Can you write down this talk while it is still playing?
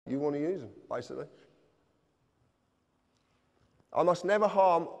you want to use them, basically. I must never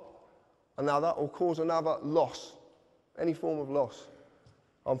harm another or cause another loss, any form of loss.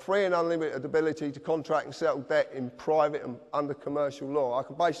 I'm free and unlimited ability to contract and settle debt in private and under commercial law. I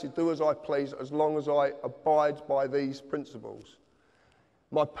can basically do as I please as long as I abide by these principles.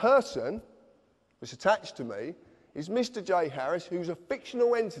 My person, that's attached to me, is Mr. J. Harris, who's a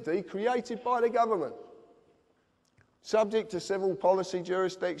fictional entity created by the government. Subject to civil policy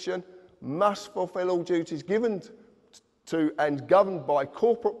jurisdiction, must fulfil all duties given to and governed by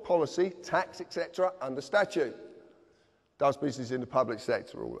corporate policy, tax, etc., under statute. Does business in the public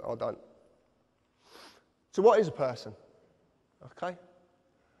sector, I don't. So what is a person? Okay.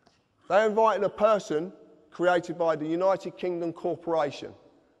 They're inviting a person created by the United Kingdom Corporation.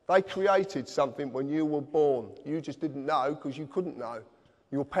 They created something when you were born. You just didn't know because you couldn't know.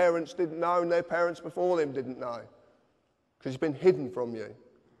 Your parents didn't know and their parents before them didn't know because it's been hidden from you.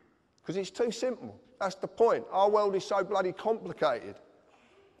 Because it's too simple. That's the point. Our world is so bloody complicated.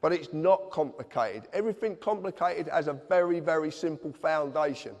 But it's not complicated. Everything complicated has a very, very simple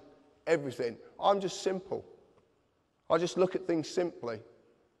foundation. Everything. I'm just simple. I just look at things simply.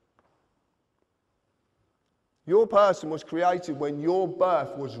 Your person was created when your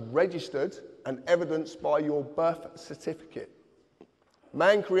birth was registered and evidenced by your birth certificate.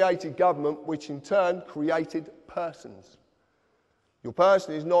 Man created government, which in turn created persons. Your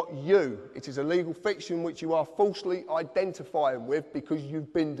person is not you. It is a legal fiction which you are falsely identifying with because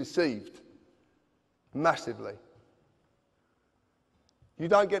you've been deceived. Massively. You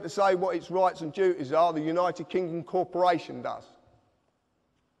don't get to say what its rights and duties are. The United Kingdom Corporation does.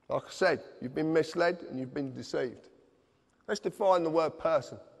 Like I said, you've been misled and you've been deceived. Let's define the word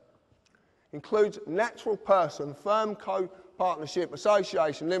person. Includes natural person, firm, co-partnership,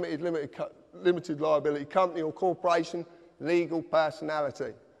 association, limited liability, company or corporation, legal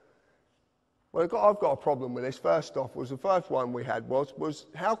personality. Well, I've got a problem with this. First off, the first one we had was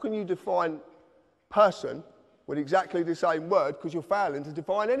how can you define person with exactly the same word because you're failing to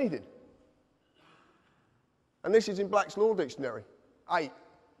define anything? And this is in Black's Law Dictionary, 8.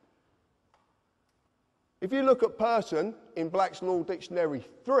 If you look at person in Black's Law Dictionary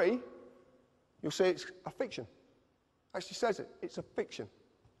 3, you'll see it's a fiction. Actually says it, it's a fiction.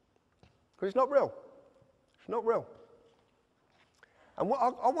 Because it's not real. It's not real. And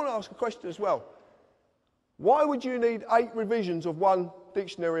I want to ask a question as well. Why would you need 8 revisions of one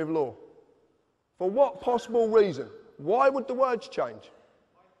dictionary of law? For what possible reason? Why would the words change?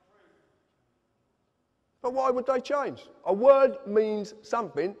 But why would they change? A word means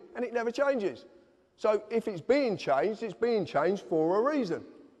something and it never changes. So if it's being changed for a reason.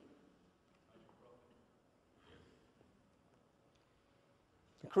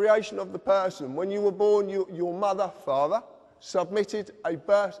 The creation of the person. When you were born, your mother, father, submitted a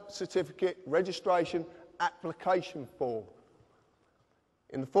birth certificate registration application form.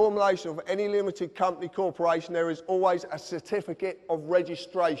 In the formulation of any limited company corporation, there is always a certificate of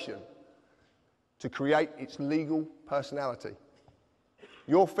registration to create its legal personality.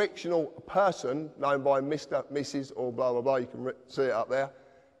 Your fictional person, known by Mr., Mrs. or blah, blah, blah, you can see it up there,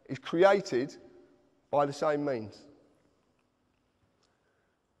 is created by the same means.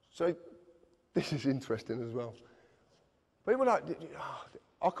 So this is interesting as well. People like,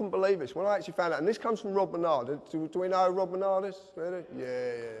 I couldn't believe this. When I actually found out, and this comes from Rob Bernard. Do we know who Rob Bernard is? Really?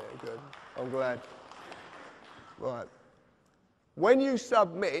 Yeah, good. I'm glad. Right. When you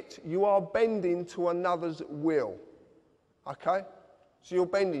submit, you are bending to another's will. Okay? So you're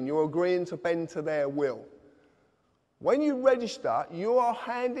bending, you're agreeing to bend to their will. When you register, you are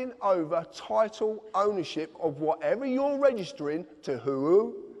handing over title ownership of whatever you're registering to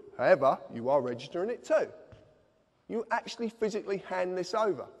whoever you are registering it to. You actually physically hand this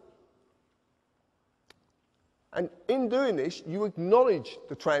over. And in doing this, you acknowledge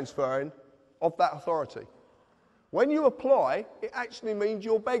the transferring of that authority. When you apply, it actually means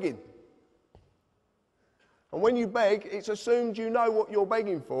you're begging. And when you beg, it's assumed you know what you're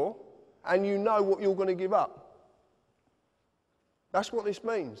begging for and you know what you're going to give up. That's what this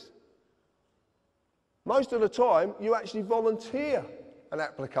means. Most of the time, you actually volunteer an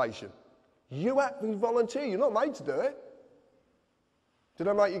application. You actually volunteer. You're not made to do it. Did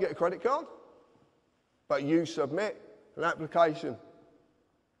I make you get a credit card? But you submit an application.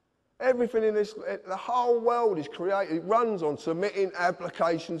 Everything in this, the whole world is created, it runs on submitting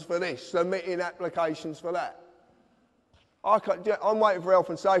applications for this, submitting applications for that. I'm waiting for health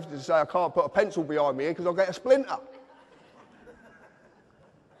and safety to say I can't put a pencil behind me because I'll get a splinter.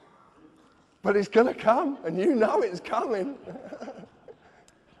 But it's going to come, and you know it's coming.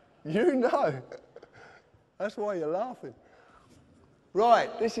 You know. That's why you're laughing.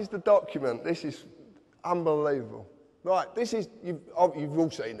 Right, this is the document. This is unbelievable. Right, this is, you've all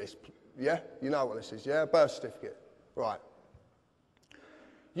seen this, yeah? You know what this is, yeah? Birth certificate. Right.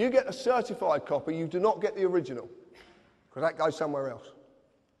 You get a certified copy, you do not get the original, because that goes somewhere else.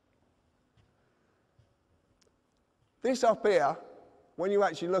 This up here, when you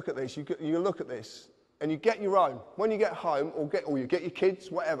actually look at this, you look at this, and you get your own. When you get home, or you get your kids,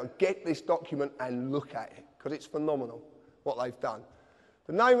 whatever, get this document and look at it, because it's phenomenal what they've done.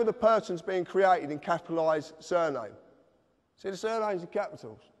 The name of the person's being created in capitalised surname. See the surnames in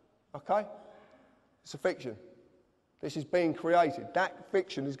capitals, okay? It's a fiction. This is being created. That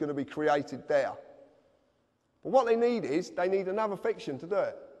fiction is going to be created there. But what they need is, they need another fiction to do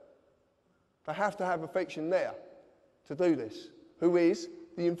it. They have to have a fiction there to do this, who is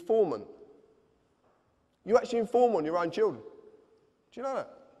the informant. You actually inform on your own children. Do you know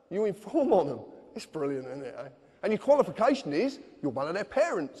that? You inform on them. It's brilliant, isn't it? Eh? And your qualification is, you're one of their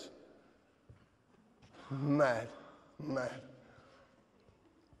parents. Mad, mad.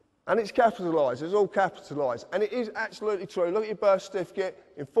 And it's capitalised, it's all capitalised. And it is absolutely true. Look at your birth certificate,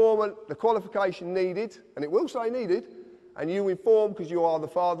 informant, the qualification needed, and it will say needed, and you inform because you are the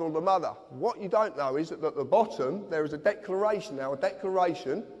father or the mother. What you don't know is that at the bottom, there is a declaration. Now, a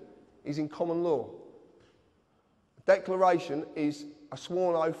declaration is in common law. A declaration is a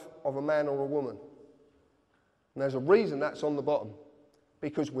sworn oath of a man or a woman. And there's a reason that's on the bottom.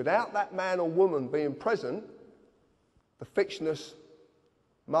 Because without that man or woman being present, the fictitious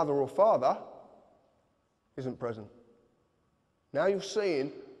mother or father isn't present. Now you're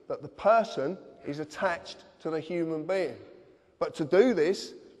seeing that the person is attached to the human being. But to do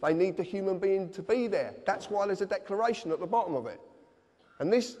this, they need the human being to be there. That's why there's a declaration at the bottom of it.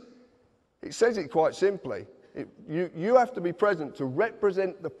 And this, it says it quite simply. You have to be present to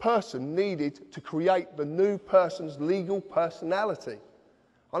represent the person needed to create the new person's legal personality.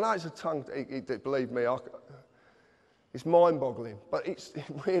 I know it's a tongue, believe me, it's mind-boggling, but it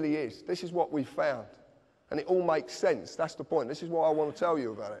really is. This is what we found. And it all makes sense. That's the point. This is why I want to tell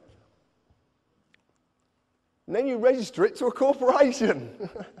you about it. And then you register it to a corporation.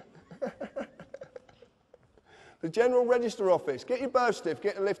 The General Register Office. Get your birth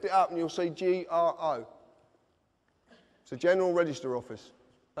certificate and lift it up and you'll see GRO. It's a General Register Office.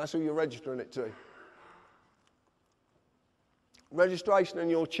 That's who you're registering it to. Registration and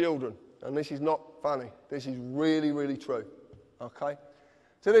your children. And this is not funny. This is really, really true. Okay?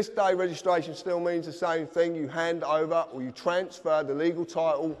 To this day, registration still means the same thing. You hand over or you transfer the legal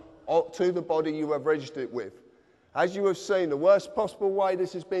title to the body you have registered it with. As you have seen, the worst possible way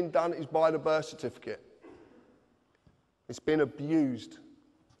this has been done is by the birth certificate. It's been abused.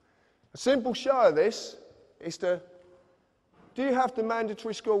 A simple show of this is to, do you have to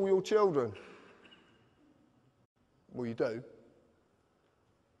mandatory school your children? Well, you do.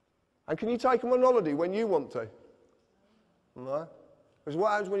 And can you take them on holiday when you want to? No. Because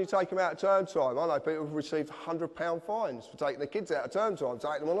what happens when you take them out at term time? I know people have received £100 fines for taking their kids out at term time,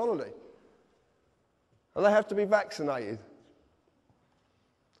 taking them on holiday. And they have to be vaccinated.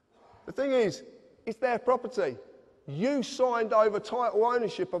 The thing is, it's their property. You signed over title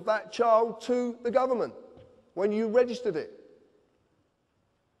ownership of that child to the government when you registered it.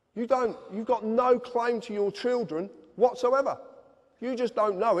 You've got no claim to your children whatsoever. You just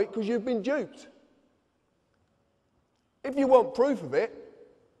don't know it because you've been duped. If you want proof of it,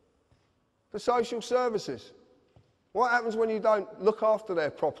 the social services. What happens when you don't look after their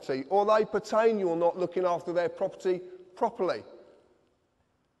property or they pertain you're not looking after their property properly?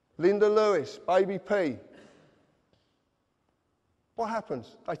 Linda Lewis, Baby P. What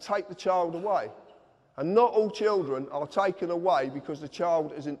happens? They take the child away. And not all children are taken away because the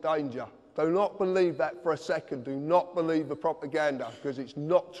child is in danger. Do not believe that for a second. Do not believe the propaganda because it's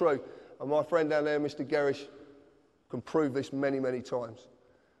not true. And my friend down there, Mr. Gerrish, can prove this many, many times.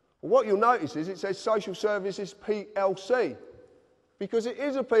 Well, what you'll notice is it says Social Services PLC because it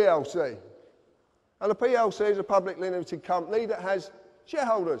is a PLC. And a PLC is a publicly limited company that has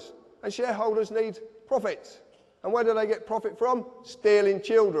shareholders. And shareholders need profits. And where do they get profit from? Stealing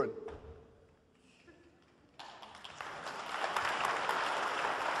children.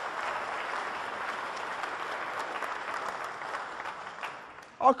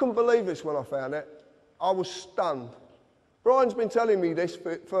 I couldn't believe this when I found it. I was stunned. Brian's been telling me this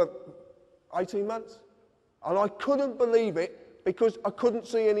for 18 months. And I couldn't believe it because I couldn't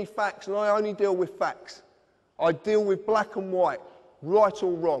see any facts, and I only deal with facts. I deal with black and white, right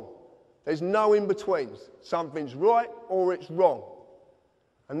or wrong. There's no in-betweens. Something's right or it's wrong.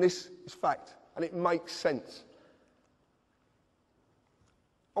 And this is fact, and it makes sense.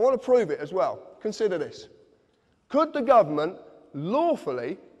 I want to prove it as well. Consider this. Could the government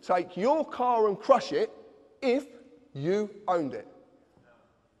lawfully take your car and crush it if you owned it.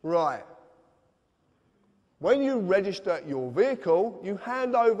 Right. When you register your vehicle, you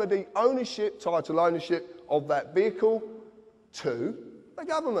hand over the ownership, title ownership of that vehicle to the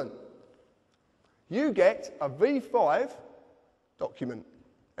government. You get a V5 document,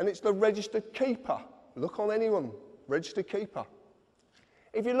 and it's the registered keeper. Look on anyone, registered keeper.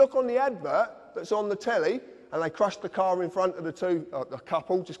 If you look on the advert that's on the telly, and they crush the car in front of the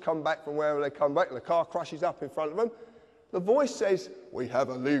couple, just come back from wherever they come back, and the car crashes up in front of them, the voice says, we have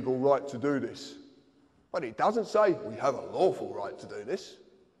a legal right to do this. But it doesn't say, we have a lawful right to do this.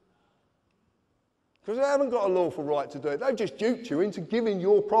 Because they haven't got a lawful right to do it. They've just duped you into giving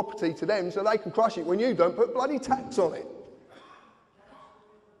your property to them so they can crush it when you don't put bloody tax on it.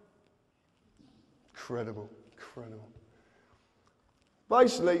 Incredible, incredible.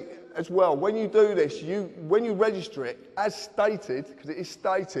 Basically, as well, when you do this, when you register it, as stated, because it is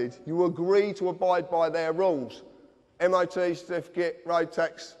stated, you agree to abide by their rules. MOT certificate, road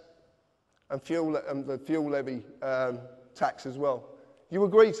tax, and the fuel levy tax as well. You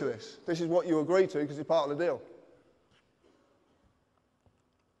agree to this. This is what you agree to because it's part of the deal.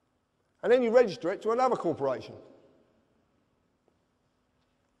 And then you register it to another corporation.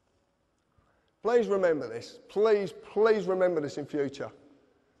 Please remember this. Please, please remember this in future.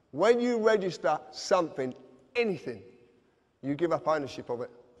 When you register something, anything, you give up ownership of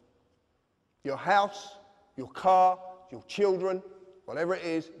it. Your house, your car, your children, whatever it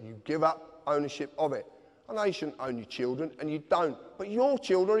is, you give up ownership of it. I know you shouldn't own your children, and you don't, but your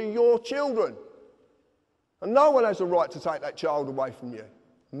children are your children. And no one has the right to take that child away from you.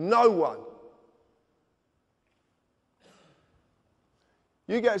 No one.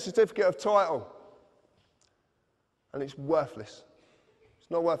 You get a certificate of title, and it's worthless.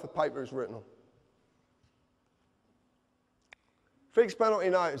 It's not worth the paper it's written on. Fixed penalty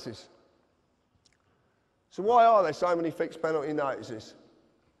notices. So why are there so many fixed penalty notices?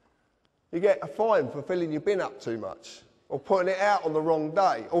 You get a fine for filling your bin up too much, or putting it out on the wrong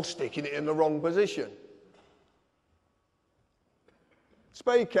day, or sticking it in the wrong position.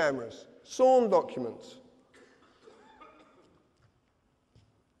 Speed cameras, sworn documents.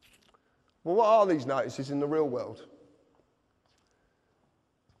 Well, what are these notices in the real world?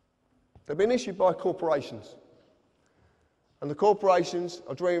 They've been issued by corporations. And the corporations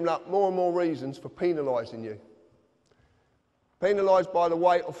are dreaming up more and more reasons for penalising you. Penalised by the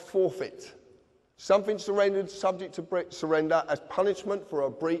way of forfeit. Something surrendered subject to surrender as punishment for a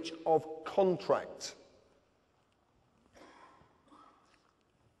breach of contract.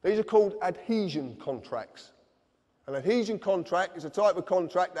 These are called adhesion contracts. An adhesion contract is a type of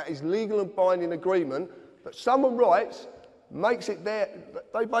contract that is legal and binding agreement that someone writes, makes it their,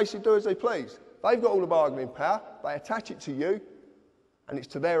 they basically do as they please. They've got all the bargaining power, they attach it to you, and it's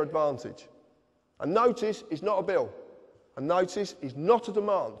to their advantage. A notice is not a bill. A notice is not a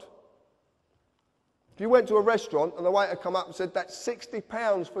demand. If you went to a restaurant and the waiter come up and said, that's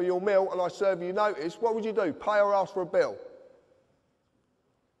 £60 for your meal and I serve you notice, what would you do? Pay or ask for a bill?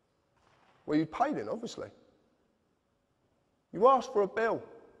 Well, you'd pay then, obviously. You ask for a bill.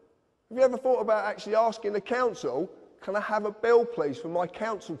 Have you ever thought about actually asking the council, can I have a bill please for my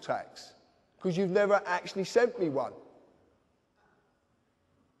council tax? Because you've never actually sent me one.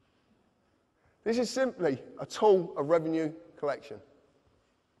 This is simply a tool of revenue collection.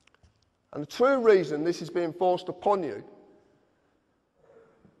 And the true reason this is being forced upon you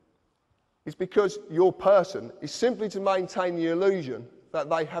is because your person is simply to maintain the illusion that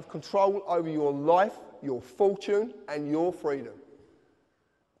they have control over your life, your fortune, and your freedom.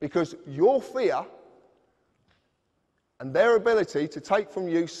 Because your fear and their ability to take from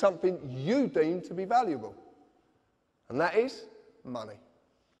you something you deem to be valuable. And that is money.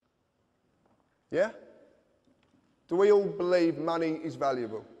 Yeah? Do we all believe money is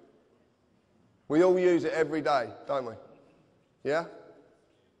valuable? We all use it every day, don't we? Yeah?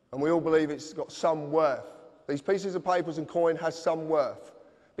 And we all believe it's got some worth. These pieces of papers and coin has some worth.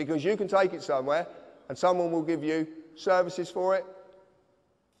 Because you can take it somewhere and someone will give you services for it.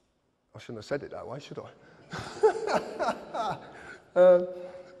 I shouldn't have said it that way, should I?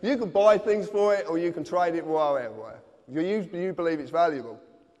 You can buy things for it or you can trade it wherever. You believe it's valuable.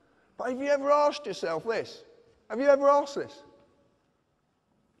 But have you ever asked yourself this? Have you ever asked this?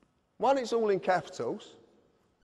 One, it's all in capitals.